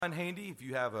Handy. If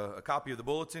you have a copy of the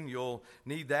bulletin, you'll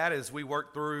need that as we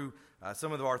work through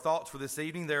some of our thoughts for this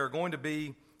evening. There are going to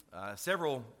be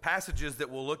several passages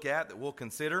that we'll look at, that we'll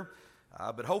consider,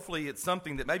 but hopefully it's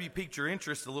something that maybe piqued your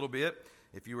interest a little bit.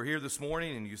 If you were here this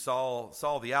morning and you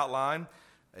saw the outline,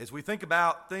 as we think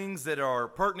about things that are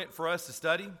pertinent for us to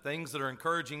study, things that are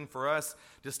encouraging for us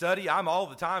to study, I'm all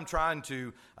the time trying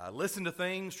to listen to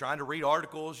things, trying to read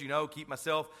articles, keep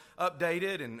myself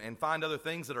updated and find other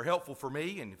things that are helpful for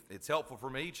me. And if it's helpful for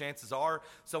me, chances are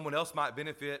someone else might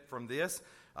benefit from this.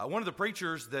 One of the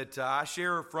preachers that I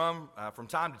share from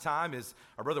time to time is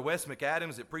our brother Wes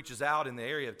McAdams that preaches out in the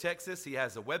area of Texas. He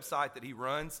has a website that he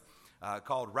runs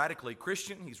called Radically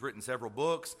Christian. He's written several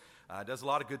books. Does a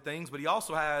lot of good things, but he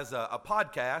also has a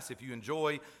podcast if you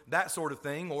enjoy that sort of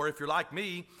thing, or if you're like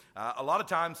me, a lot of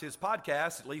times his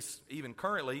podcast, at least even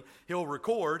currently, he'll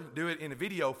do it in a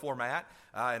video format,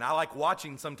 and I like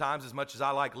watching sometimes as much as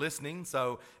I like listening,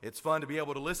 so it's fun to be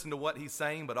able to listen to what he's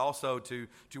saying, but also to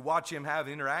watch him have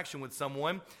interaction with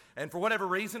someone. And for whatever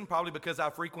reason, probably because I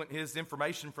frequent his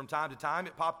information from time to time,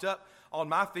 it popped up on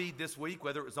my feed this week,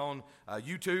 whether it was on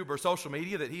YouTube or social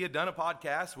media, that he had done a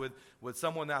podcast with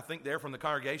someone that I think there from the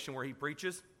congregation where he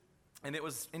preaches. And it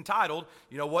was entitled,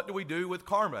 what do we do with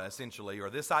karma, essentially, or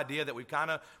this idea that we've kind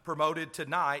of promoted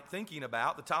tonight, thinking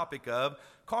about the topic of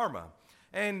karma.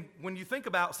 And when you think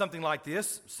about something like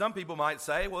this, some people might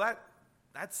say, well,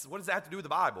 that's what does that have to do with the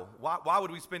Bible? Why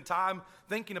would we spend time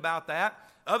thinking about that?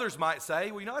 Others might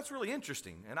say, well, that's really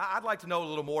interesting, and I'd like to know a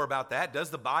little more about that.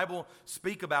 Does the Bible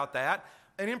speak about that?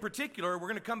 And in particular, we're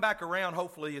going to come back around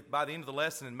hopefully by the end of the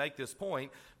lesson and make this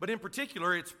point, but in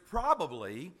particular, it's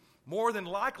probably more than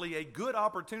likely a good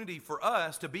opportunity for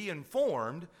us to be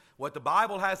informed what the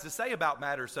Bible has to say about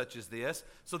matters such as this,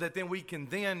 so that then we can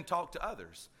then talk to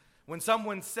others. When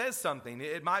someone says something,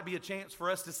 it might be a chance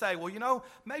for us to say, well,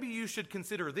 maybe you should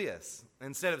consider this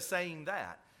instead of saying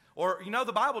that. Or,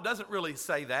 the Bible doesn't really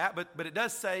say that, but it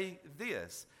does say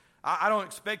this. I don't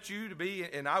expect you to be,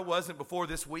 and I wasn't before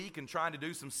this week, and trying to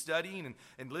do some studying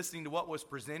and listening to what was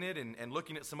presented and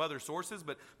looking at some other sources,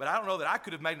 but I don't know that I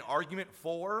could have made an argument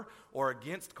for or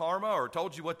against karma or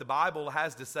told you what the Bible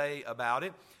has to say about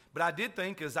it. But I did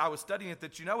think as I was studying it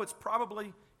that, it's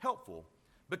probably helpful.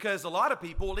 Because a lot of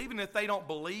people, even if they don't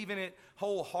believe in it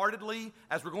wholeheartedly,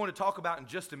 as we're going to talk about in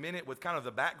just a minute with kind of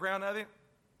the background of it,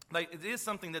 it is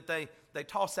something that they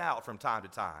toss out from time to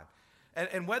time.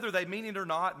 And whether they mean it or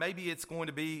not, maybe it's going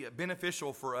to be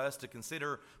beneficial for us to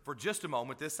consider for just a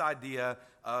moment this idea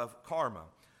of karma.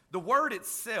 The word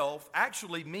itself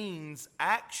actually means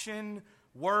action,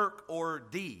 work, or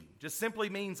deed. Just simply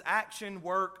means action,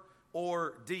 work,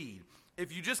 or deed.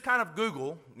 If you just kind of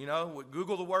Google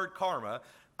the word karma,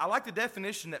 I like the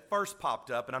definition that first popped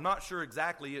up, and I'm not sure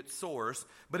exactly its source,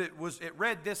 but it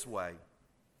read this way: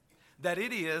 that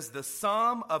it is the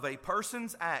sum of a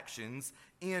person's actions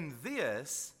in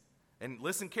this, and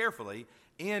listen carefully,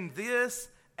 in this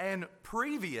and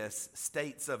previous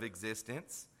states of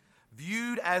existence,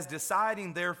 viewed as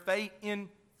deciding their fate in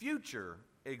future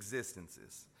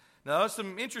existences. Now, there's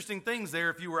some interesting things there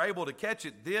if you were able to catch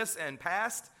it. This and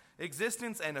past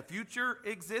existence and a future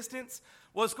existence.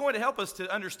 Well, it's going to help us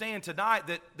to understand tonight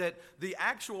that the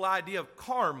actual idea of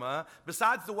karma,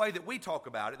 besides the way that we talk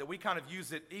about it, that we kind of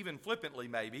use it even flippantly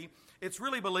maybe, it's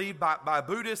really believed by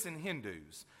Buddhists and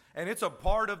Hindus. And it's a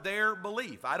part of their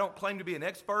belief. I don't claim to be an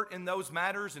expert in those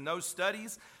matters and those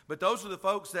studies, but those are the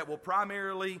folks that will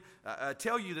primarily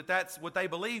tell you that that's what they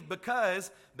believe,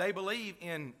 because they believe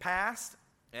in past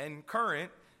and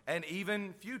current and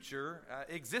even future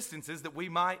existences that we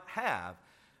might have.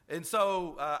 And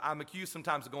so I'm accused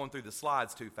sometimes of going through the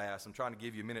slides too fast. I'm trying to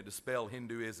give you a minute to spell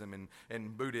Hinduism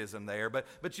and Buddhism there.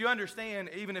 But you understand,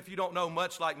 even if you don't know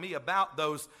much like me about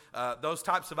those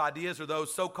types of ideas or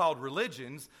those so-called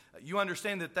religions, you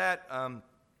understand that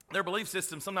their belief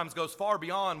system sometimes goes far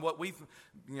beyond what we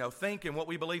think and what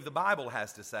we believe the Bible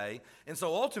has to say. And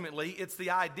so ultimately, it's the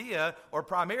idea, or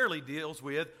primarily deals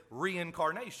with,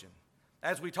 reincarnation.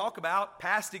 As we talk about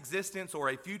past existence or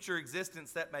a future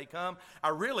existence that may come,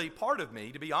 part of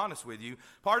me, to be honest with you,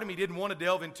 part of me didn't want to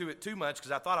delve into it too much, because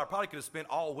I thought I probably could have spent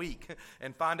all week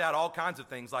and find out all kinds of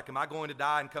things, like am I going to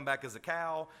die and come back as a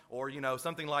cow, or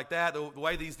something like that. The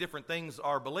way these different things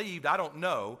are believed, I don't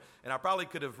know, and I probably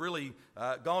could have really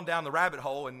gone down the rabbit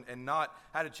hole and not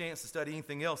had a chance to study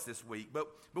anything else this week. But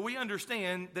we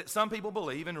understand that some people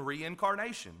believe in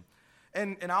reincarnation.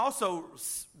 And I also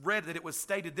read that it was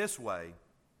stated this way,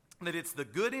 that it's the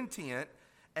good intent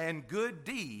and good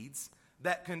deeds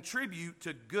that contribute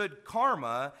to good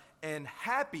karma and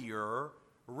happier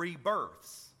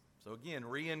rebirths. So again,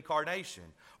 reincarnation.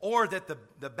 Or that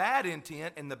the bad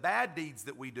intent and the bad deeds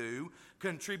that we do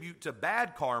contribute to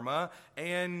bad karma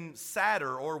and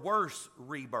sadder or worse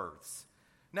rebirths.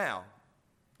 Now,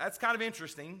 that's kind of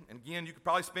interesting. And again, you could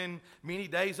probably spend many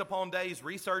days upon days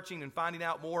researching and finding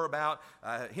out more about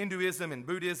Hinduism and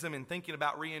Buddhism and thinking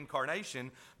about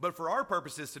reincarnation. But for our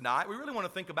purposes tonight, we really want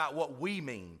to think about what we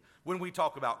mean when we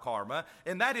talk about karma.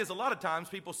 And that is, a lot of times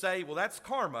people say, well, that's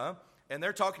karma. And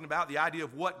they're talking about the idea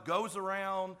of what goes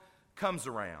around comes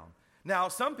around. Now,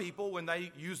 some people, when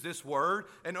they use this word,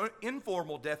 an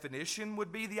informal definition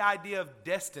would be the idea of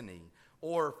destiny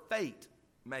or fate.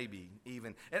 Maybe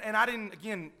even. And I didn't,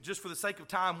 again, just for the sake of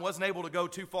time, wasn't able to go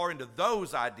too far into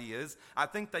those ideas. I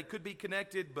think they could be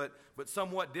connected, but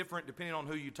somewhat different depending on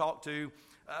who you talk to.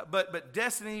 But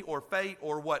destiny or fate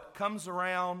or what comes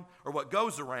around or what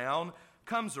goes around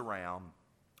comes around.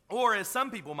 Or as some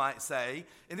people might say,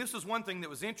 and this was one thing that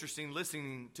was interesting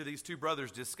listening to these two brothers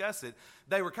discuss it,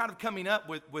 they were kind of coming up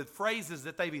with phrases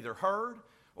that they've either heard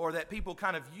or that people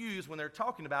kind of use when they're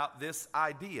talking about this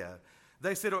idea.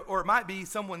 They said, or it might be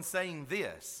someone saying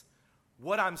this: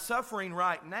 what I'm suffering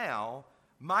right now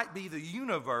might be the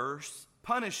universe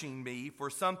punishing me for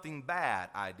something bad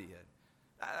I did.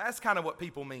 That's kind of what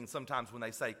people mean sometimes when they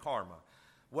say karma.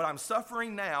 What I'm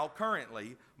suffering now,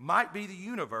 currently, might be the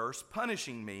universe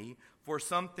punishing me for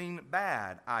something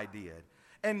bad I did.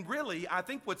 And really, I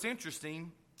think what's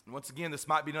interesting, and once again, this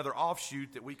might be another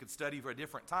offshoot that we could study for a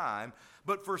different time,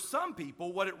 but for some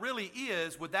people, what it really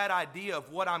is with that idea of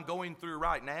what I'm going through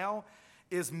right now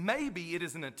is maybe it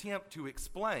is an attempt to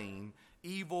explain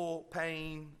evil,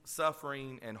 pain,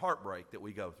 suffering, and heartbreak that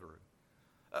we go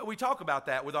through. We talk about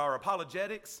that with our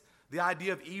apologetics, the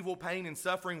idea of evil, pain, and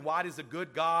suffering. Why does a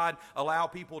good God allow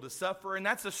people to suffer? And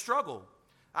that's a struggle.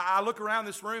 I look around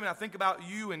this room and I think about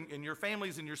you and your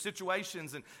families and your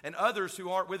situations and others who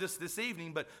aren't with us this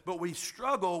evening, but we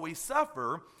struggle, we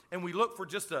suffer, and we look for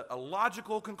just a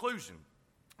logical conclusion.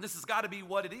 This has got to be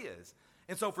what it is.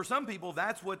 And so for some people,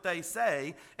 that's what they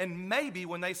say, and maybe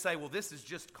when they say, well, this is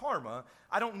just karma,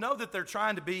 I don't know that they're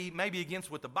trying to be maybe against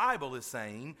what the Bible is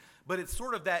saying, but it's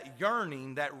sort of that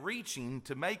yearning, that reaching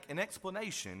to make an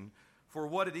explanation for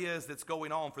what it is that's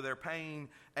going on, for their pain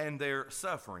and their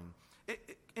suffering.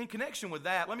 In connection with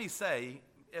that, let me say,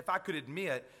 if I could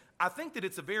admit, I think that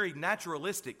it's a very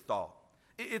naturalistic thought.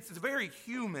 It's a very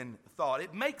human thought.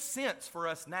 It makes sense for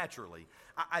us naturally.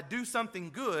 I do something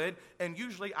good, and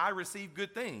usually I receive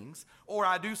good things, or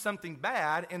I do something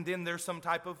bad, and then there's some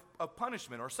type of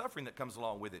punishment or suffering that comes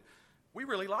along with it. We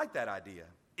really like that idea.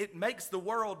 It makes the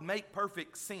world make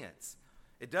perfect sense.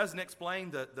 It doesn't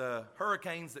explain the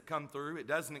hurricanes that come through. It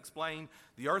doesn't explain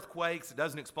the earthquakes. It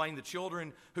doesn't explain the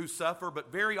children who suffer.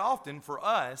 But very often for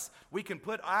us, we can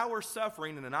put our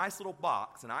suffering in a nice little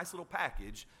box, a nice little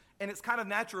package, and it's kind of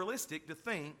naturalistic to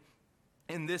think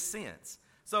in this sense.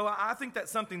 So I think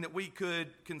that's something that we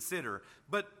could consider.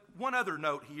 But one other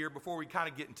note here before we kind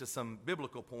of get into some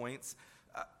biblical points.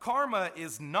 Karma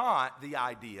is not the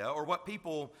idea, or what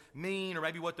people mean, or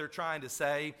maybe what they're trying to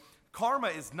say. Karma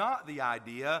is not the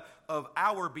idea of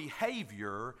our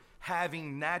behavior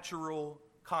having natural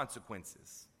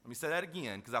consequences. Let me say that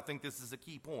again, because I think this is a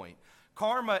key point.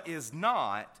 Karma is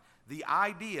not the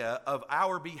idea of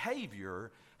our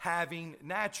behavior having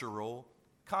natural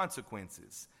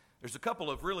consequences. There's a couple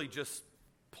of really just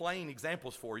plain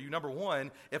examples for you. Number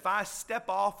one, if I step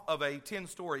off of a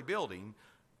 10-story building,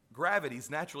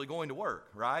 gravity's naturally going to work,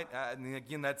 right? And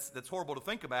again, that's horrible to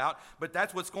think about, but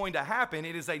that's what's going to happen.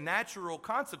 It is a natural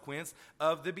consequence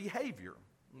of the behavior.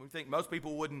 We think most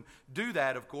people wouldn't do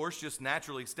that, of course, just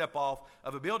naturally step off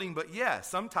of a building. But yes,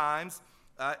 sometimes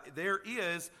there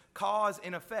is cause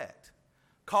and effect.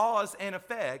 Cause and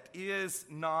effect is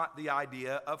not the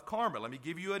idea of karma. Let me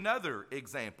give you another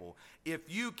example. If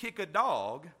you kick a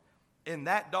dog and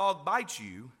that dog bites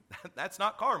you, that's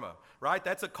not karma, right?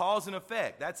 That's a cause and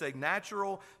effect. That's a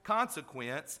natural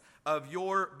consequence of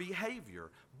your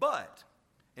behavior. But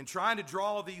in trying to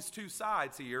draw these two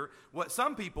sides here, what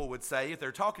some people would say, if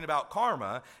they're talking about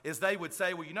karma, is they would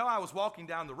say, well, you know, I was walking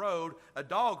down the road, a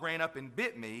dog ran up and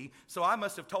bit me, so I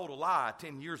must have told a lie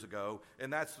 10 years ago,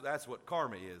 and that's what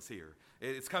karma is here.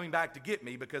 It's coming back to get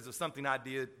me because of something I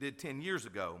did 10 years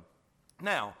ago.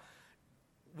 Now,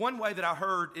 one way that I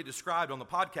heard it described on the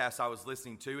podcast I was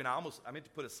listening to, and I meant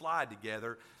to put a slide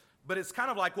together, but it's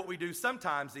kind of like what we do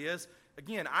sometimes is,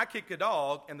 again, I kick a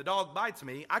dog and the dog bites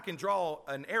me, I can draw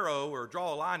an arrow or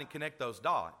draw a line and connect those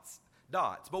dots.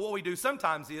 dots. But what we do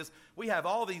sometimes is we have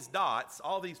all these dots,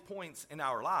 all these points in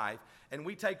our life, and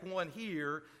we take one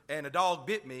here, and a dog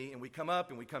bit me, and we come up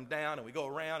and we come down and we go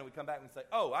around and we come back and say,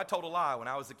 oh, I told a lie when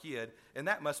I was a kid, and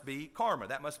that must be karma.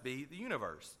 That must be the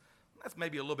universe. That's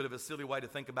maybe a little bit of a silly way to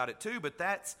think about it too, but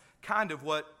that's kind of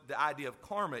what the idea of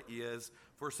karma is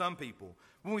for some people.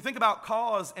 When we think about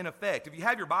cause and effect, if you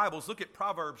have your Bibles, look at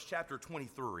Proverbs chapter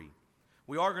 23.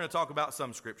 We are going to talk about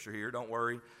some scripture here, don't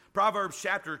worry. Proverbs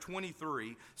chapter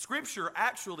 23. Scripture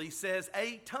actually says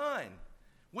a ton.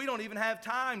 We don't even have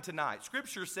time tonight.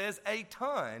 Scripture says a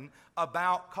ton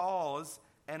about cause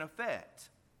and effect.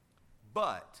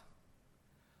 But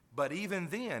even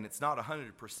then, it's not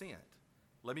 100%.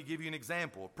 Let me give you an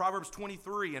example. Proverbs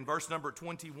 23 and verse number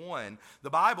 21. The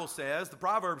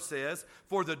proverb says,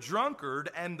 for the drunkard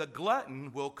and the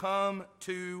glutton will come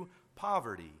to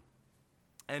poverty,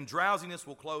 and drowsiness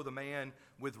will clothe a man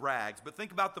with rags. But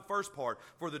think about the first part.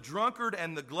 For the drunkard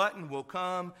and the glutton will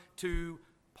come to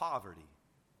poverty.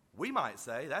 We might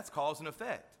say that's cause and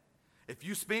effect. If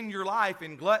you spend your life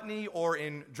in gluttony or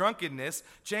in drunkenness,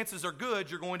 chances are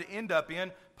good you're going to end up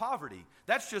in poverty.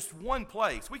 That's just one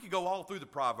place. We could go all through the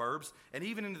Proverbs and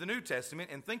even into the New Testament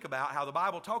and think about how the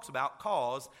Bible talks about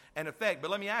cause and effect.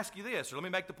 But let me ask you this, or let me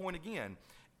make the point again.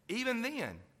 Even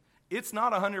then, it's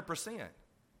not 100%.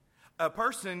 A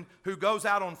person who goes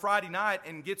out on Friday night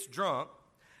and gets drunk,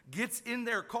 gets in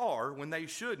their car when they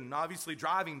shouldn't, obviously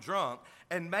driving drunk,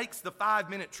 and makes the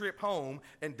 5-minute trip home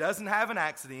and doesn't have an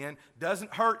accident,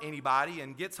 doesn't hurt anybody,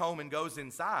 and gets home and goes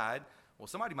inside, well,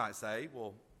 somebody might say,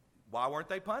 well, why weren't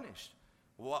they punished?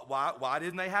 Why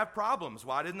didn't they have problems?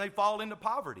 Why didn't they fall into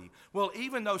poverty? Well,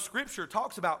 even though Scripture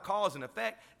talks about cause and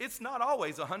effect, it's not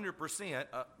always 100%,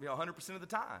 100% of the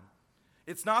time.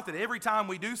 It's not that every time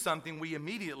we do something, we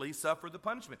immediately suffer the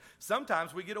punishment.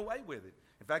 Sometimes we get away with it.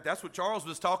 In fact, that's what Charles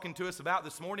was talking to us about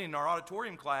this morning in our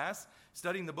auditorium class,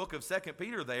 studying the book of 2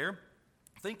 Peter there,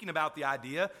 thinking about the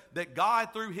idea that God,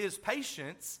 through his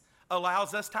patience,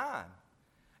 allows us time.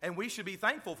 And we should be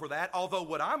thankful for that, although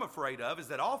what I'm afraid of is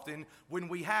that often when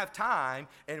we have time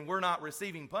and we're not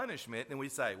receiving punishment, then we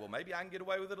say, well, maybe I can get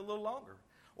away with it a little longer.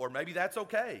 Or maybe that's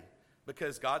okay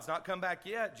because God's not come back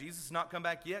yet. Jesus has not come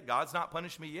back yet. God's not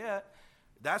punished me yet.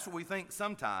 That's what we think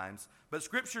sometimes. But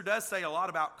Scripture does say a lot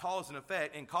about cause and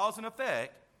effect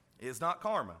is not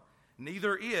karma.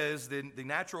 Neither is the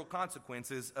natural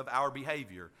consequences of our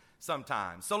behavior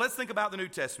sometimes. So let's think about the New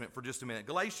Testament for just a minute.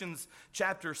 Galatians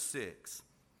chapter 6.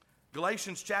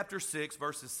 Galatians chapter 6,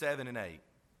 verses 7 and 8.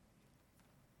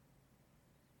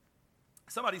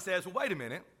 Somebody says, well, wait a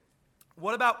minute.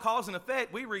 What about cause and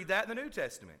effect? We read that in the New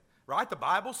Testament, right? The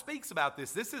Bible speaks about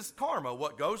this. This is karma.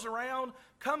 What goes around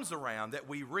comes around, that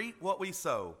we reap what we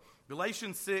sow.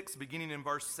 Galatians 6, beginning in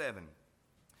verse 7.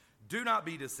 Do not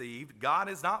be deceived. God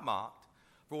is not mocked.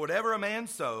 For whatever a man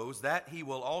sows, that he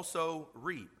will also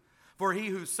reap. For he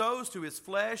who sows to his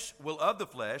flesh will of the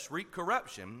flesh reap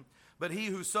corruption, but he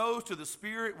who sows to the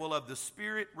Spirit will of the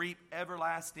Spirit reap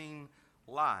everlasting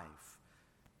life.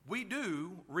 We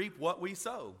do reap what we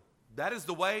sow. That is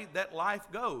the way that life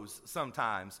goes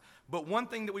sometimes. But one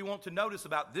thing that we want to notice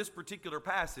about this particular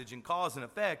passage in cause and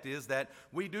effect is that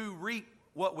we do reap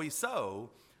what we sow.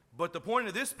 But the point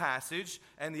of this passage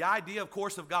and the idea, of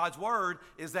course, of God's Word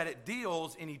is that it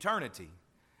deals in eternity.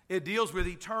 It deals with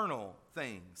eternal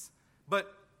things.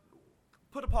 But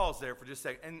put a pause there for just a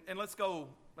second and let's go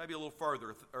maybe a little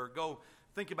further or go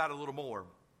think about it a little more.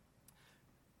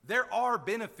 There are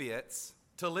benefits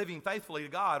to living faithfully to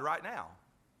God right now.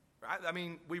 Right? I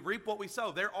mean, we reap what we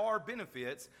sow. There are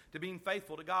benefits to being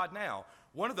faithful to God now.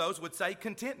 One of those would say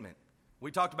contentment.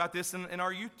 We talked about this in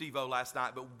our youth devo last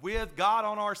night, but with God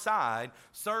on our side,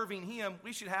 serving Him,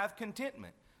 we should have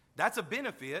contentment. That's a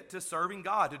benefit to serving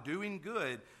God, to doing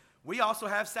good. We also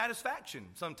have satisfaction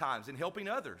sometimes in helping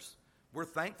others. We're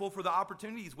thankful for the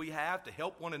opportunities we have to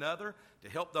help one another, to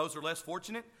help those who are less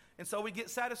fortunate, and so we get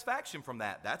satisfaction from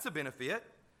that. That's a benefit.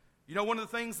 You know, one of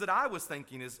the things that I was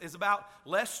thinking is about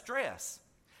less stress.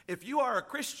 If you are a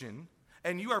Christian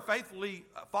and you are faithfully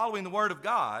following the Word of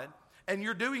God, and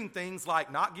you're doing things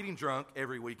like not getting drunk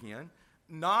every weekend,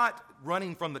 not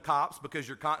running from the cops because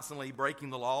you're constantly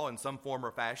breaking the law in some form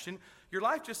or fashion, your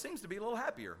life just seems to be a little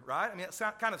happier, right? I mean, it's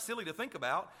kind of silly to think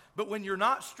about, but when you're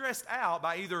not stressed out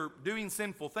by either doing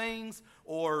sinful things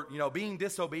or, being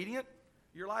disobedient,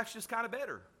 your life's just kind of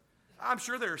better. I'm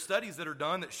sure there are studies that are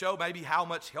done that show maybe how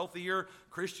much healthier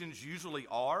Christians usually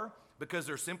are because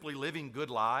they're simply living good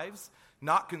lives,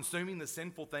 not consuming the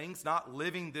sinful things, not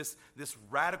living this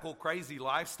radical, crazy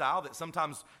lifestyle that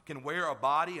sometimes can wear a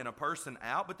body and a person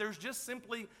out, but there's just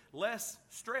simply less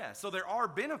stress. So there are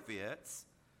benefits,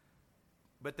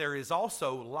 but there is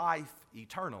also life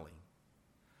eternally.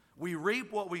 We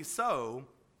reap what we sow,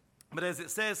 but as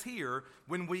it says here,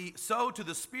 when we sow to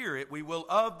the Spirit, we will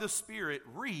of the Spirit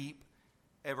reap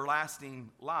everlasting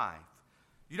life.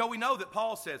 You know, we know that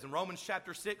Paul says in Romans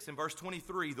chapter 6 and verse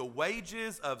 23, the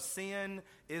wages of sin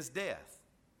is death.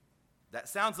 That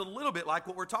sounds a little bit like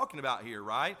what we're talking about here,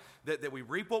 right? That we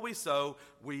reap what we sow,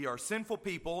 we are sinful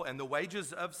people, and the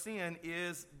wages of sin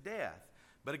is death.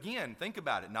 But again, think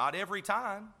about it. Not every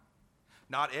time.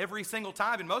 Not every single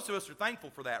time. And most of us are thankful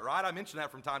for that, right? I mention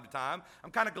that from time to time.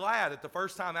 I'm kind of glad that the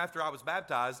first time after I was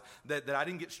baptized that I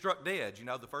didn't get struck dead, you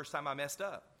know, the first time I messed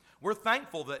up. We're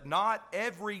thankful that not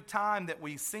every time that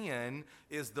we sin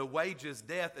is the wages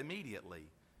death immediately.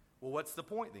 Well, what's the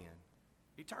point then?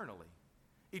 Eternally.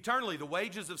 Eternally, the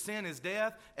wages of sin is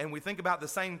death, and we think about the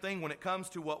same thing when it comes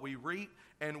to what we reap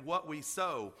and what we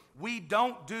sow. We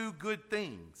don't do good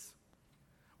things.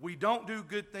 We don't do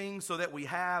good things so that we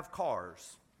have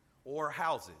cars or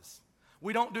houses.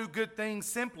 We don't do good things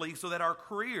simply so that our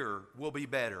career will be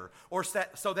better or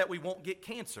so that we won't get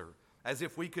cancer, as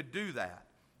if we could do that.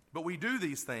 But we do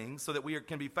these things so that we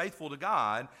can be faithful to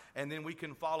God, and then we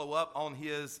can follow up on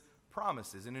His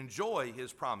promises and enjoy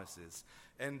His promises.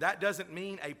 And that doesn't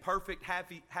mean a perfect,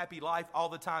 happy life all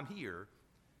the time here,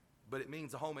 but it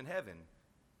means a home in heaven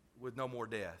with no more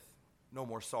death, no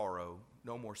more sorrow,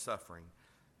 no more suffering.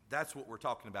 That's what we're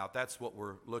talking about. That's what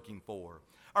we're looking for.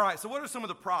 All right, so what are some of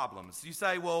the problems? You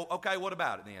say, well, okay, what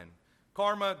about it then?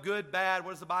 Karma, good, bad,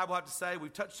 what does the Bible have to say?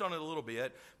 We've touched on it a little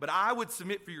bit, but I would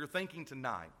submit for your thinking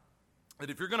tonight that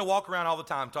if you're going to walk around all the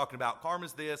time talking about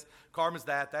karma's this, karma's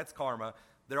that, that's karma,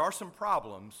 there are some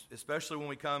problems, especially when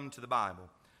we come to the Bible.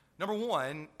 Number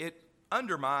one, it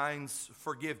undermines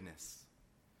forgiveness.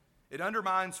 It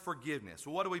undermines forgiveness.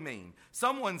 Well, what do we mean?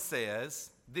 Someone says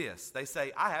this. They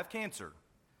say, I have cancer.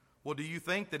 Well, do you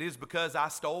think that is because I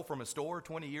stole from a store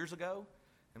 20 years ago?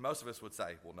 And most of us would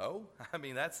say, well, no. I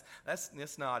mean, that's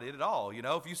not it at all. You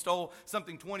know, if you stole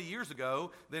something 20 years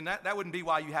ago, then that wouldn't be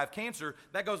why you have cancer.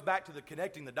 That goes back to the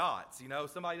connecting the dots. You know,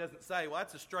 somebody doesn't say, well,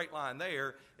 that's a straight line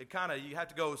there. You have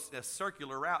to go a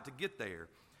circular route to get there.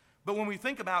 But when we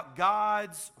think about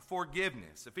God's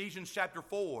forgiveness, Ephesians chapter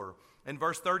 4 and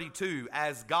verse 32,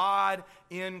 as God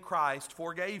in Christ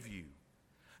forgave you.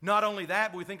 Not only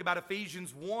that, but we think about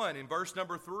Ephesians 1 in verse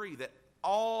number 3, that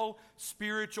all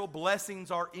spiritual blessings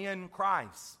are in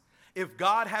Christ. If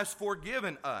God has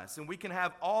forgiven us and we can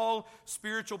have all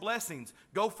spiritual blessings,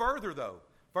 go further though.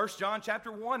 1 John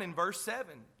chapter 1 and verse 7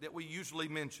 that we usually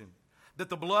mention. That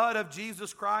the blood of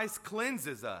Jesus Christ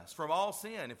cleanses us from all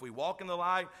sin if we walk in the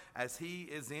light as He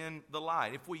is in the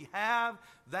light. If we have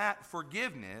that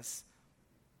forgiveness,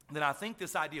 then I think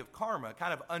this idea of karma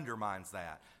kind of undermines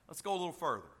that. Let's go a little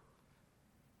further.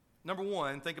 Number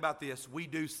one, think about this. We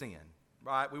do sin,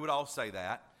 right? We would all say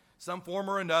that. Some form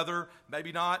or another,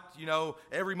 maybe not,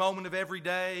 every moment of every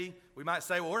day. We might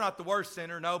say, well, we're not the worst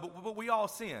sinner. No, but we all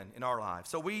sin in our lives.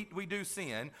 So we do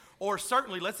sin. Or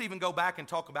certainly, let's even go back and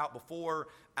talk about before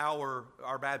our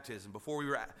baptism, before we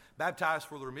were baptized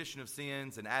for the remission of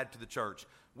sins and added to the church.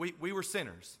 We were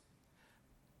sinners.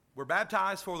 We're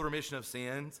baptized for the remission of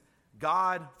sins.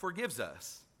 God forgives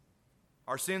us.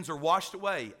 Our sins are washed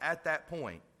away at that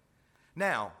point.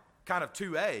 Now, kind of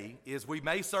 2A is we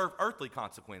may serve earthly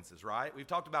consequences, right? We've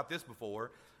talked about this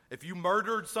before. If you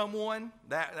murdered someone,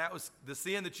 that was the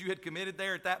sin that you had committed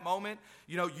there at that moment,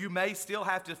 you may still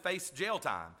have to face jail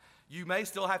time. You may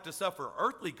still have to suffer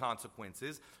earthly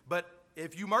consequences, but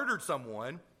if you murdered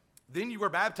someone, then you were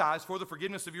baptized for the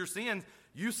forgiveness of your sins.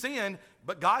 You sinned,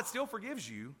 but God still forgives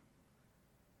you.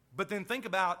 But then think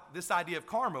about this idea of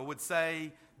karma would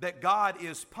say that God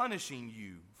is punishing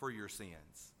you for your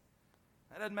sins.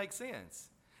 That doesn't make sense.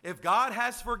 If God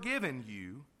has forgiven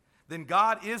you, then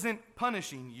God isn't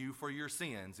punishing you for your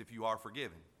sins if you are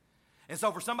forgiven. And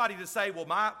so for somebody to say, well,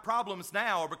 my problems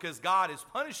now are because God is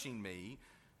punishing me,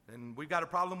 then we've got a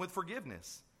problem with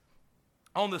forgiveness.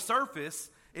 On the surface,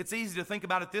 it's easy to think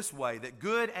about it this way, that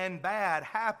good and bad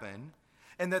happen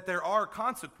and that there are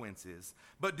consequences.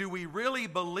 But do we really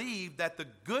believe that the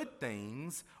good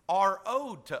things are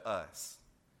owed to us?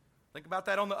 Think about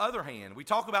that on the other hand. We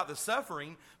talk about the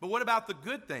suffering, but what about the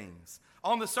good things?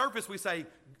 On the surface, we say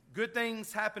good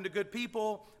things happen to good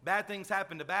people, bad things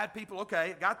happen to bad people.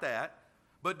 Okay, got that.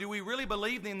 But do we really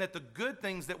believe then that the good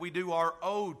things that we do are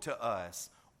owed to us?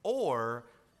 Or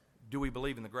do we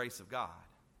believe in the grace of God?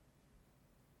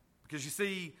 Because you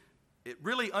see, it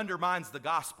really undermines the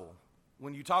gospel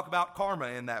when you talk about karma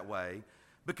in that way.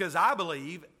 Because I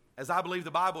believe, as I believe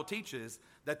the Bible teaches,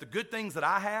 that the good things that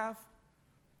I have,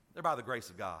 they're by the grace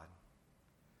of God.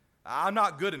 I'm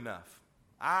not good enough.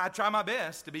 I try my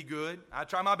best to be good. I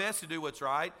try my best to do what's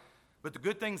right. But the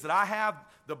good things that I have,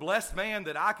 the blessed man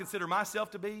that I consider myself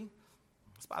to be,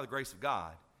 it's by the grace of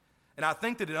God. And I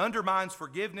think that it undermines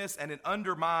forgiveness and it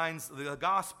undermines the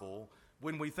gospel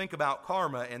when we think about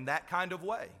karma in that kind of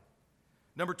way.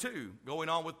 Number two, going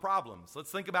on with problems.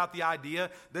 Let's think about the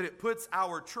idea that it puts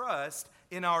our trust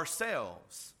in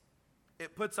ourselves.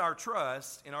 It puts our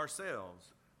trust in ourselves.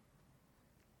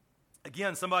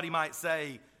 Again, somebody might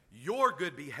say, your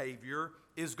good behavior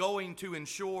is going to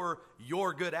ensure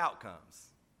your good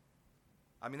outcomes.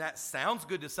 I mean, that sounds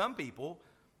good to some people,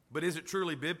 but is it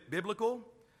truly biblical?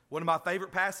 One of my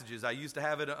favorite passages, I used to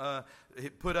have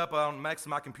it put up on next to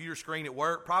my computer screen at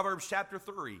work, Proverbs chapter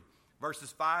 3,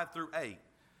 verses 5 through 8.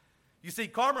 You see,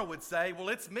 karma would say, well,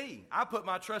 it's me. I put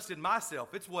my trust in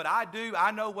myself. It's what I do.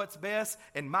 I know what's best,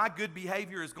 and my good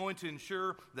behavior is going to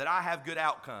ensure that I have good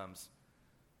outcomes.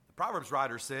 The Proverbs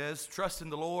writer says, trust in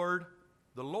the Lord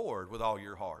with all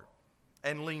your heart,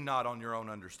 and lean not on your own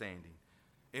understanding.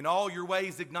 In all your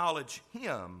ways acknowledge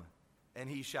him, and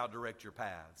he shall direct your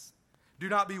paths. Do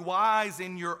not be wise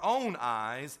in your own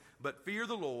eyes, but fear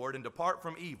the Lord and depart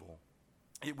from evil.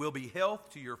 It will be health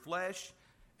to your flesh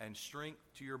and strength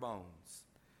to your bones.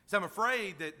 So I'm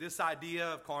afraid that this idea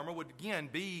of karma would again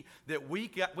be that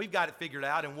we've got it figured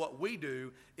out, and what we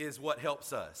do is what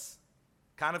helps us.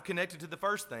 Kind of connected to the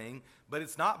first thing, but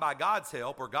it's not by God's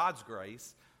help or God's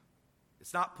grace.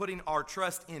 It's not putting our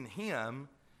trust in him.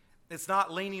 It's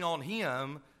not leaning on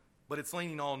him, but it's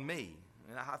leaning on me.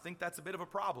 And I think that's a bit of a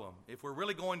problem if we're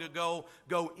really going to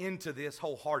go into this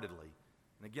wholeheartedly.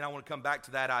 And again, I want to come back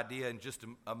to that idea in just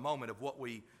a moment of what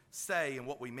we say and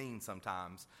what we mean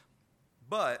sometimes.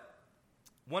 But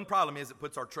one problem is it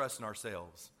puts our trust in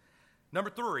ourselves.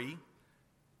 Number three,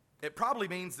 it probably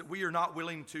means that we are not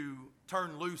willing to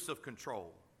turn loose of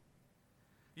control.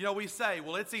 You know, we say,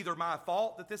 well, it's either my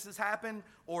fault that this has happened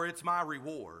or it's my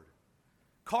reward.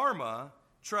 Karma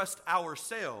trusts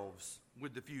ourselves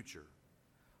with the future.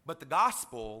 But the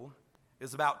gospel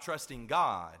is about trusting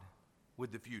God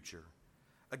with the future.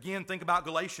 Again, think about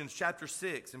Galatians chapter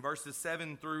 6 and verses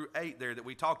 7 through 8 there that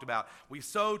we talked about. We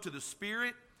sow to the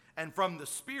Spirit, and from the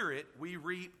Spirit we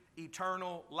reap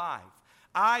eternal life.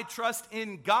 I trust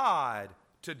in God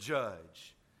to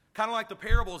judge. Kind of like the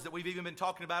parables that we've even been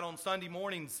talking about on Sunday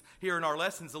mornings here in our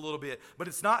lessons a little bit. But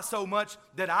it's not so much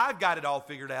that I've got it all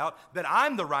figured out, that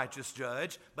I'm the righteous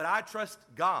judge, but I trust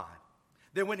God.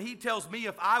 That when he tells me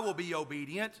if I will be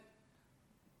obedient,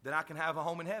 then I can have a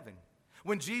home in heaven.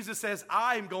 When Jesus says,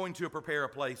 I am going to prepare a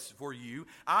place for you,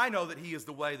 I know that he is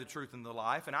the way, the truth, and the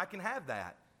life, and I can have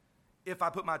that if I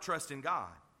put my trust in God.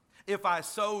 If I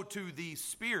sow to the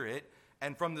Spirit,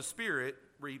 and from the Spirit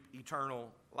reap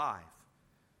eternal life.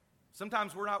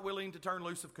 Sometimes we're not willing to turn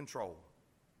loose of control.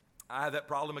 I have that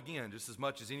problem again, just as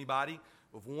much as anybody,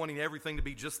 of wanting everything to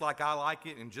be just like I like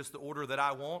it, in just the order that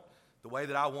I want, the way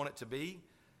that I want it to be.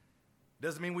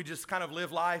 Doesn't mean we just kind of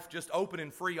live life just open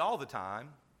and free all the time.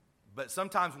 But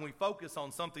sometimes when we focus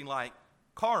on something like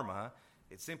karma,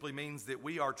 it simply means that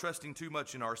we are trusting too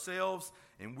much in ourselves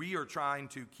and we are trying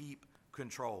to keep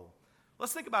control.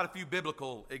 Let's think about a few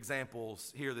biblical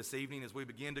examples here this evening as we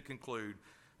begin to conclude.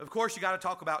 Of course, you got to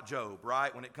talk about Job,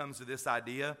 right, when it comes to this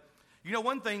idea. You know,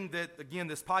 one thing that, again,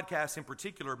 this podcast in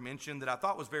particular mentioned that I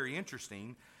thought was very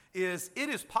interesting is it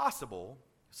is possible,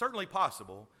 certainly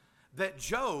possible, that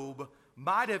Job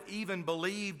might have even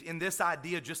believed in this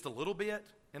idea just a little bit.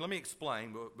 And let me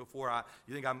explain before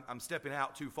you think I'm stepping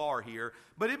out too far here.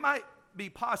 But it might be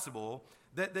possible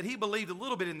that he believed a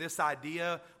little bit in this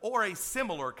idea or a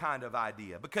similar kind of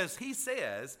idea. Because he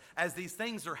says, as these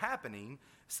things are happening,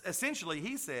 essentially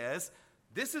he says,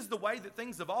 this is the way that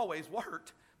things have always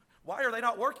worked. Why are they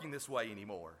not working this way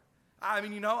anymore? I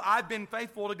mean, you know, I've been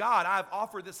faithful to God. I've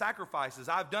offered the sacrifices.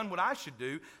 I've done what I should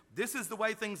do. This is the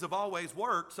way things have always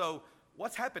worked. So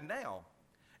what's happened now?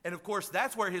 And of course,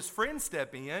 that's where his friends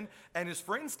step in, and his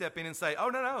friends step in and say, oh,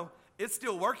 no, it's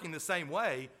still working the same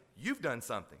way. You've done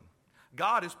something.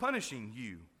 God is punishing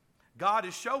you. God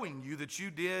is showing you that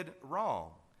you did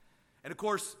wrong. And of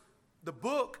course, the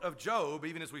book of Job,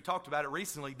 even as we talked about it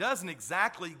recently, doesn't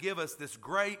exactly give us this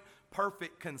great,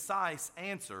 perfect, concise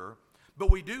answer,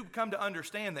 but we do come to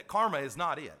understand that karma is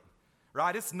not it,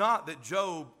 right? It's not that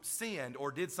Job sinned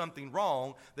or did something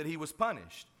wrong that he was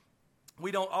punished.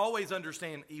 We don't always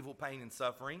understand evil, pain, and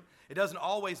suffering. It doesn't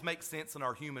always make sense in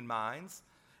our human minds.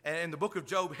 And the book of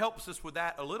Job helps us with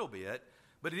that a little bit.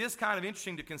 But it is kind of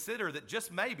interesting to consider that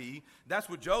just maybe that's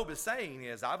what Job is saying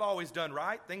is, I've always done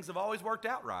right. Things have always worked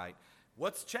out right.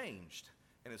 What's changed?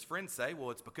 And his friends say, well,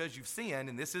 it's because you've sinned,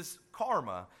 and this is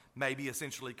karma, maybe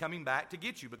essentially coming back to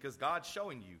get you because God's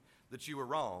showing you that you were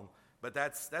wrong, but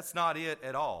that's not it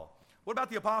at all. What about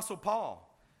the Apostle Paul?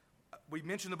 We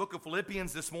mentioned the book of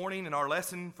Philippians this morning in our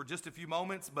lesson for just a few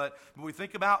moments, but when we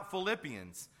think about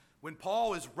Philippians, when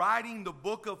Paul is writing the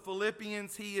book of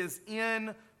Philippians, he is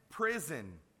in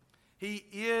prison. He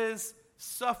is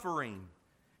suffering.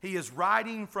 He is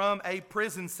writing from a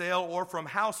prison cell or from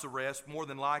house arrest, more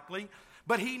than likely,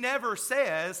 but he never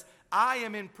says, I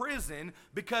am in prison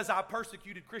because I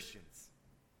persecuted Christians.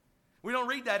 We don't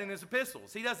read that in his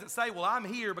epistles. He doesn't say, well, I'm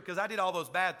here because I did all those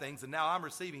bad things and now I'm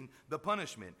receiving the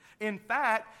punishment. In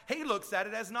fact, he looks at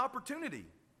it as an opportunity.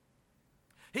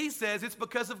 He says it's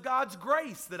because of God's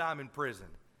grace that I'm in prison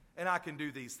and I can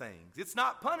do these things. It's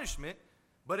not punishment,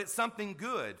 but it's something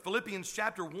good. Philippians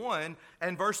chapter 1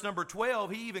 and verse number 12,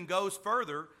 he even goes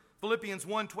further. Philippians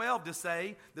 1:12 to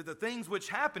say that the things which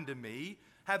happened to me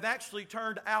have actually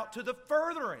turned out to the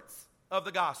furtherance of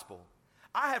the gospel.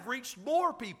 I have reached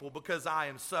more people because I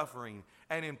am suffering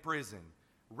and in prison,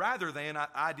 rather than an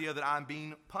idea that I'm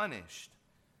being punished.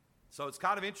 So it's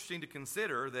kind of interesting to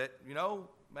consider that,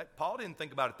 Paul didn't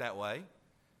think about it that way.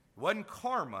 It wasn't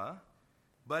karma,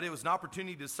 but it was an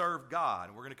opportunity to serve God.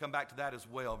 And we're going to come back to that as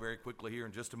well very quickly here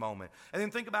in just a moment. And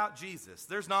then think about Jesus.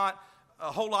 There's not a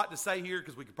whole lot to say here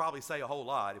because we could probably say a whole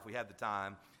lot if we had the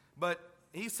time. But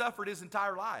he suffered his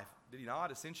entire life, did he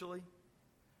not, essentially?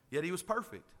 Yet he was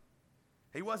perfect.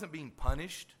 He wasn't being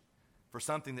punished for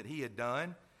something that he had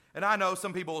done. And I know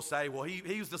some people will say, well,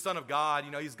 he was the Son of God.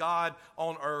 He's God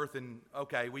on earth. And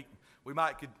okay, we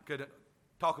might could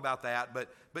talk about that.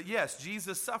 But yes,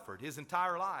 Jesus suffered his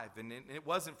entire life. And it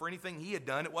wasn't for anything he had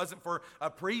done. It wasn't for a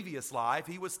previous life.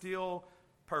 He was still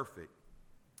perfect.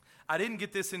 I didn't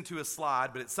get this into a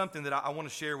slide, but it's something that I want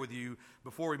to share with you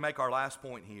before we make our last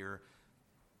point here.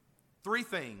 3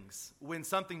 things when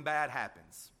something bad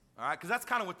happens. All right, because that's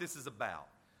kind of what this is about.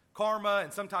 Karma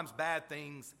and sometimes bad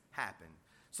things happen.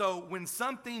 So when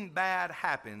something bad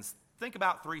happens, think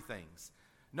about 3 things.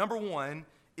 Number 1,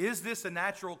 is this a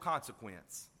natural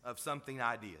consequence of something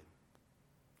I did?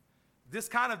 This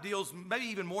kind of deals maybe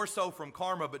even more so from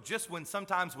karma, but just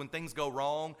sometimes when things go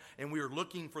wrong and we are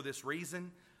looking for this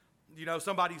reason.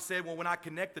 Somebody said, well, when I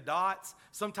connect the dots,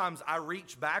 sometimes I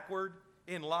reach backward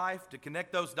in life to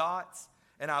connect those dots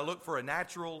and I look for a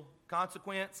natural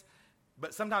consequence,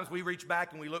 but sometimes we reach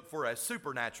back and we look for a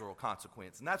supernatural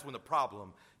consequence, and that's when the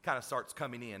problem kind of starts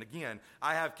coming in. Again,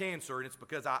 I have cancer, and it's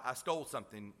because I stole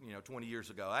something 20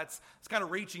 years ago. It's kind of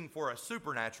reaching for a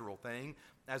supernatural thing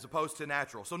as opposed to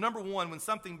natural. So number 1, when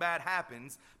something bad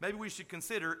happens, maybe we should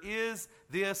consider, is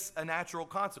this a natural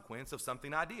consequence of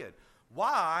something I did?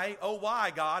 Why, oh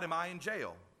why, God, am I in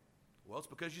jail? Well, it's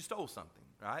because you stole something,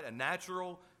 right? A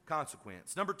natural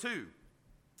consequence. Number 2,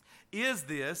 is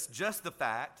this just the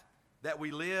fact that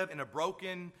we live in a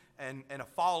broken and a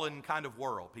fallen kind of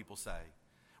world, people say?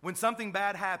 When something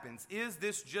bad happens, is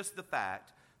this just the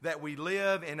fact that we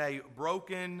live in a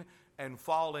broken and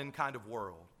fallen kind of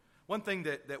world? One thing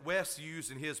that Wes used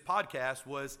in his podcast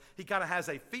was he kind of has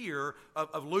a fear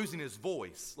of losing his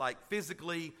voice, like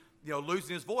physically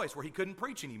losing his voice where he couldn't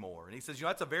preach anymore. And he says,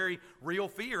 that's a very real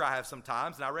fear I have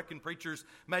sometimes, and I reckon preachers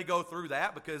may go through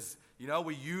that because,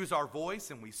 we use our voice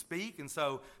and we speak, and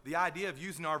so the idea of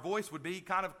using our voice would be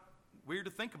kind of weird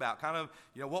to think about, kind of,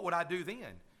 what would I do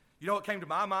then? What came to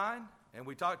my mind, and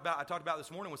I talked about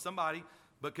this morning with somebody,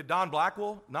 but could Don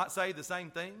Blackwell not say the same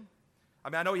thing?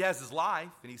 I mean, I know he has his life,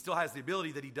 and he still has the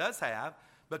ability that he does have,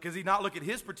 but could he not look at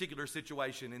his particular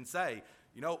situation and say,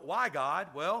 why, God?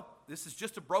 Well, this is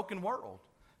just a broken world.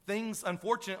 Things,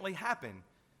 unfortunately, happen.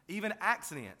 Even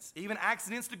accidents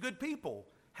to good people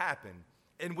happen.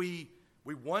 And we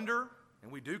wonder,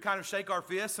 and we do kind of shake our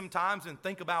fists sometimes and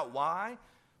think about why,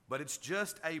 but it's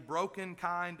just a broken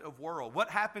kind of world. What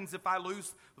happens if I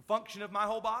lose the function of my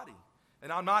whole body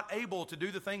and I'm not able to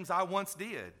do the things I once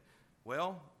did?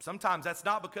 Well, sometimes that's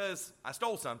not because I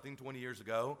stole something 20 years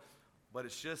ago, but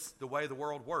it's just the way the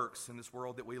world works in this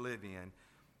world that we live in.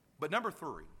 But number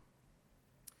 3,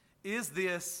 is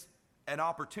this an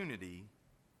opportunity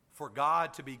for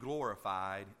God to be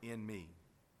glorified in me?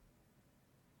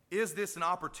 Is this an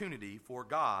opportunity for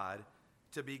God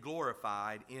to be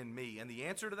glorified in me? And the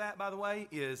answer to that, by the way,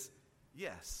 is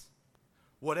yes.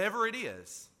 Whatever it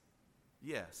is,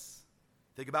 yes.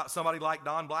 Think about somebody like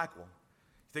Don Blackwell.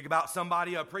 Think about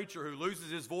somebody, a preacher who loses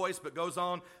his voice but goes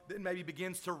on, then maybe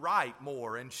begins to write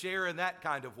more and share in that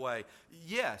kind of way.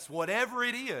 Yes, whatever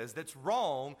it is that's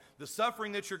wrong, the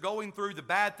suffering that you're going through, the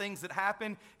bad things that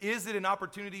happen, is it an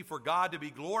opportunity for God to be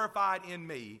glorified in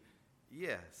me?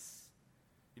 Yes.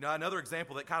 You know, another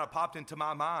example that kind of popped into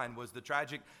my mind was the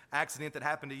tragic accident that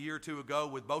happened a year or two ago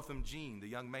with Botham Jean, the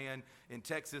young man in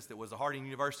Texas that was a Harding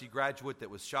University graduate that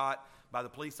was shot by the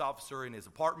police officer in his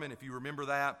apartment, if you remember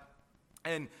that.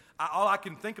 And all I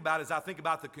can think about as I think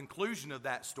about the conclusion of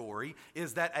that story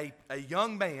is that a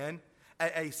young man,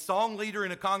 a song leader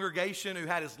in a congregation who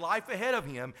had his life ahead of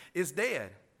him, is dead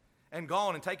and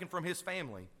gone and taken from his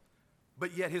family.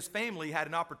 But yet his family had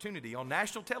an opportunity on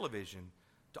national television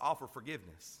to offer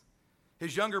forgiveness.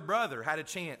 His younger brother had a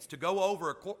chance to go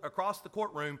over across the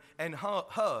courtroom and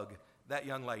hug that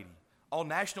young lady on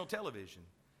national television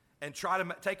and try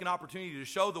to take an opportunity to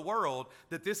show the world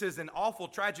that this is an awful,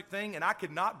 tragic thing and I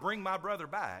could not bring my brother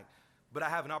back, but I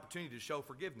have an opportunity to show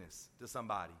forgiveness to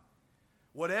somebody.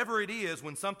 Whatever it is,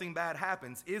 when something bad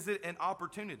happens, is it an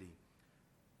opportunity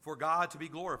for God to be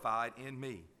glorified in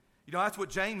me? You know, that's what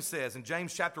James says in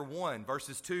James chapter 1,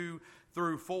 verses 2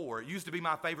 through 4. It used to be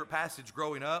my favorite passage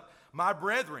growing up. My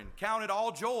brethren, count it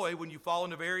all joy when you fall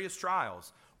into various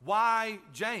trials. Why,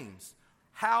 James?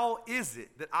 How is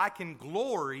it that I can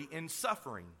glory in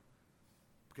suffering?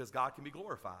 Because God can be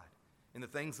glorified in the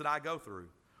things that I go through.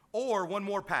 Or one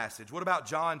more passage. What about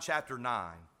John chapter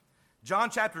 9? John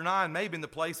chapter 9 may have been the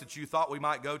place that you thought we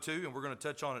might go to, and we're going to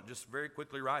touch on it just very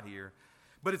quickly right here.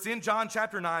 But it's in John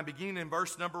chapter 9, beginning in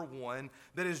verse number 1,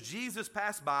 that as Jesus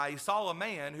passed by, he saw a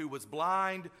man who was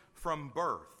blind from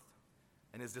birth.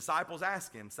 And his disciples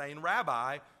asked him, saying,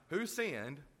 Rabbi, who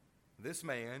sinned, this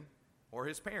man or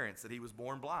his parents, that he was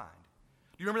born blind?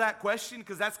 Do you remember that question?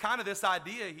 Because that's kind of this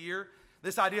idea here,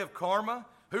 this idea of karma.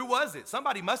 Who was it?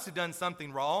 Somebody must have done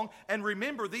something wrong. And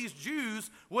remember, these Jews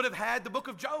would have had the book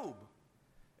of Job.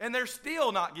 And they're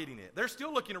still not getting it. They're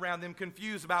still looking around them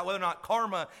confused about whether or not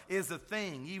karma is a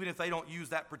thing, even if they don't use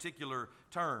that particular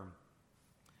term.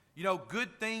 You know,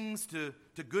 good things to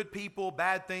good people,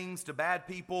 bad things to bad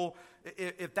people.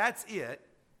 If that's it,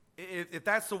 if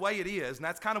that's the way it is, and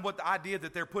that's kind of what the idea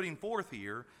that they're putting forth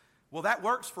here, well, that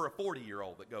works for a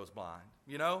 40-year-old that goes blind,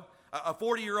 you know? A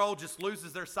 40-year-old just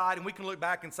loses their sight, and we can look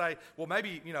back and say, well,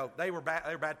 maybe, you know, they're a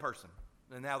bad person,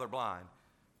 and now they're blind.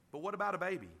 But what about a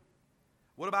baby?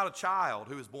 What about a child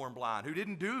who was born blind, who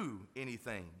didn't do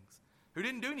anything?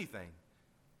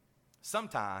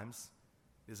 Sometimes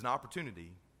it's an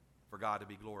opportunity for God to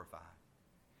be glorified.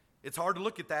 It's hard to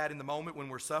look at that in the moment when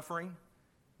we're suffering,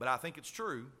 but I think it's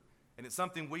true, and it's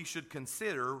something we should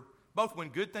consider both when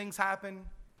good things happen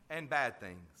and bad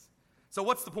things. So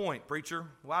what's the point, preacher?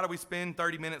 Why do we spend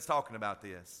 30 minutes talking about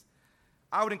this?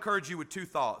 I would encourage you with two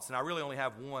thoughts, and I really only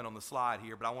have one on the slide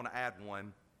here, but I want to add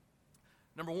one.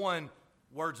 Number one,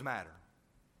 words matter.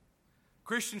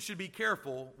 Christians should be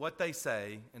careful what they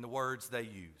say and the words they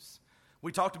use.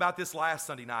 We talked about this last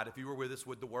Sunday night, if you were with us,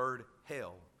 with the word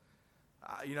hell.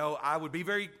 I would be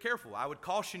very careful. I would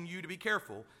caution you to be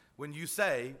careful when you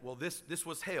say, well, this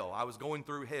was hell. I was going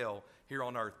through hell here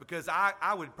on earth. Because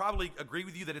I would probably agree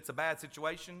with you that it's a bad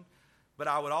situation, but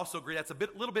I would also agree that's a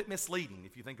little bit misleading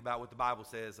if you think about what the Bible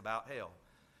says about hell.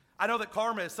 I know that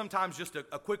karma is sometimes just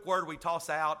a quick word we toss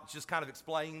out. It just kind of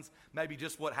explains maybe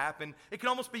just what happened. It can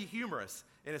almost be humorous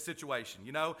in a situation.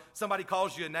 You know, somebody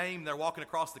calls you a name, they're walking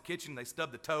across the kitchen, they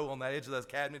stub the toe on the edge of those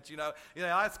cabinets,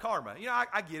 that's karma.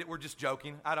 I get it, we're just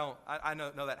joking. I know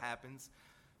that happens.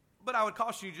 But I would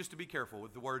caution you just to be careful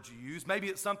with the words you use. Maybe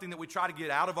it's something that we try to get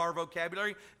out of our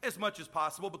vocabulary as much as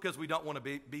possible because we don't want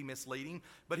to be misleading.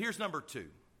 But here's number two.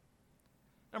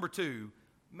 Number two,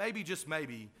 maybe, just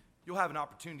maybe, you'll have an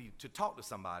opportunity to talk to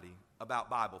somebody about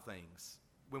Bible things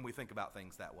when we think about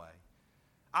things that way.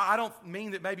 I don't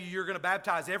mean that maybe you're going to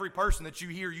baptize every person that you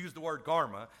hear use the word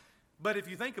karma, but if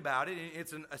you think about it,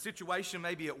 it's a situation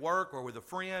maybe at work or with a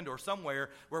friend or somewhere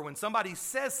where when somebody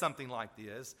says something like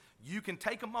this, you can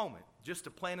take a moment just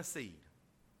to plant a seed.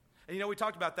 And we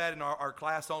talked about that in our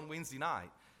class on Wednesday night,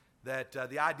 that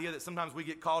the idea that sometimes we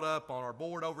get caught up on our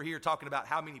board over here talking about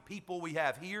how many people we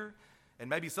have here. And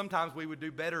maybe sometimes we would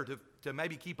do better to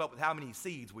maybe keep up with how many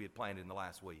seeds we had planted in the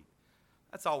last week.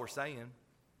 That's all we're saying.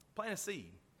 Plant a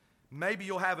seed. Maybe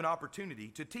you'll have an opportunity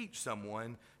to teach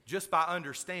someone just by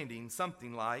understanding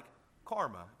something like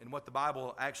karma and what the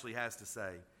Bible actually has to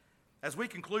say. As we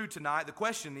conclude tonight, the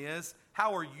question is,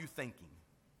 how are you thinking?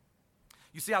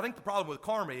 You see, I think the problem with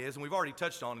karma is, and we've already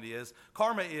touched on it, is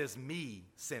karma is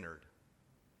me-centered.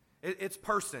 It's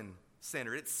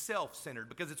person-centered. It's self-centered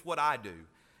because it's what I do.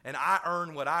 And I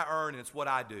earn what I earn, and it's what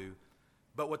I do.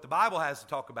 But what the Bible has to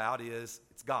talk about is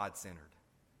it's God-centered.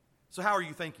 So how are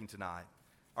you thinking tonight?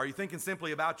 Are you thinking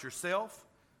simply about yourself?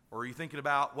 Or are you thinking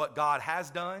about what God has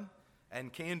done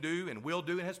and can do and will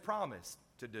do and has promised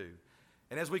to do?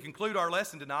 And as we conclude our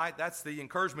lesson tonight, that's the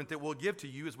encouragement that we'll give to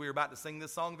you as we're about to sing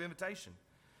this song of invitation.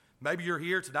 Maybe you're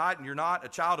here tonight and you're not a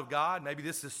child of God. Maybe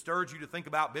this has stirred you to think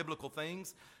about biblical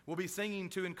things. We'll be singing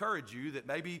to encourage you that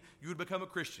maybe you would become a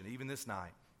Christian even this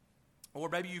night. Or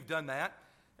maybe you've done that.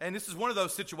 And this is one of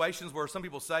those situations where some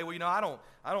people say, well,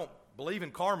 I don't believe in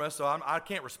karma, so I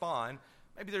can't respond.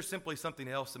 Maybe there's simply something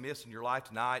else amiss in your life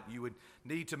tonight. You would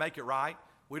need to make it right.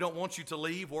 We don't want you to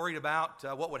leave worried about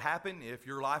what would happen if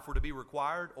your life were to be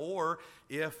required or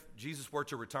if Jesus were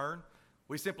to return.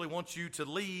 We simply want you to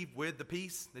leave with the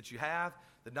peace that you have,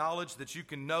 the knowledge that you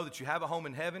can know that you have a home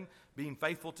in heaven, being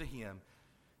faithful to Him.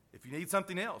 If you need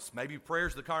something else, maybe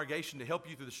prayers of the congregation to help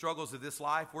you through the struggles of this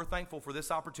life, we're thankful for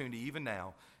this opportunity even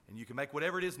now. And you can make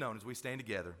whatever it is known as we stand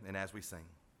together and as we sing.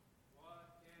 What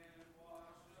can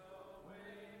wash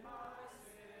away my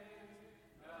sins?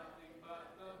 Nothing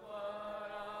but the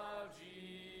blood of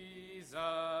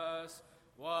Jesus.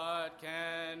 What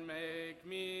can make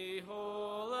me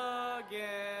whole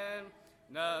again?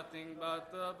 Nothing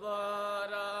but the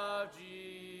blood of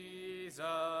Jesus.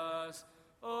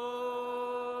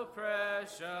 Oh,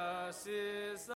 precious is the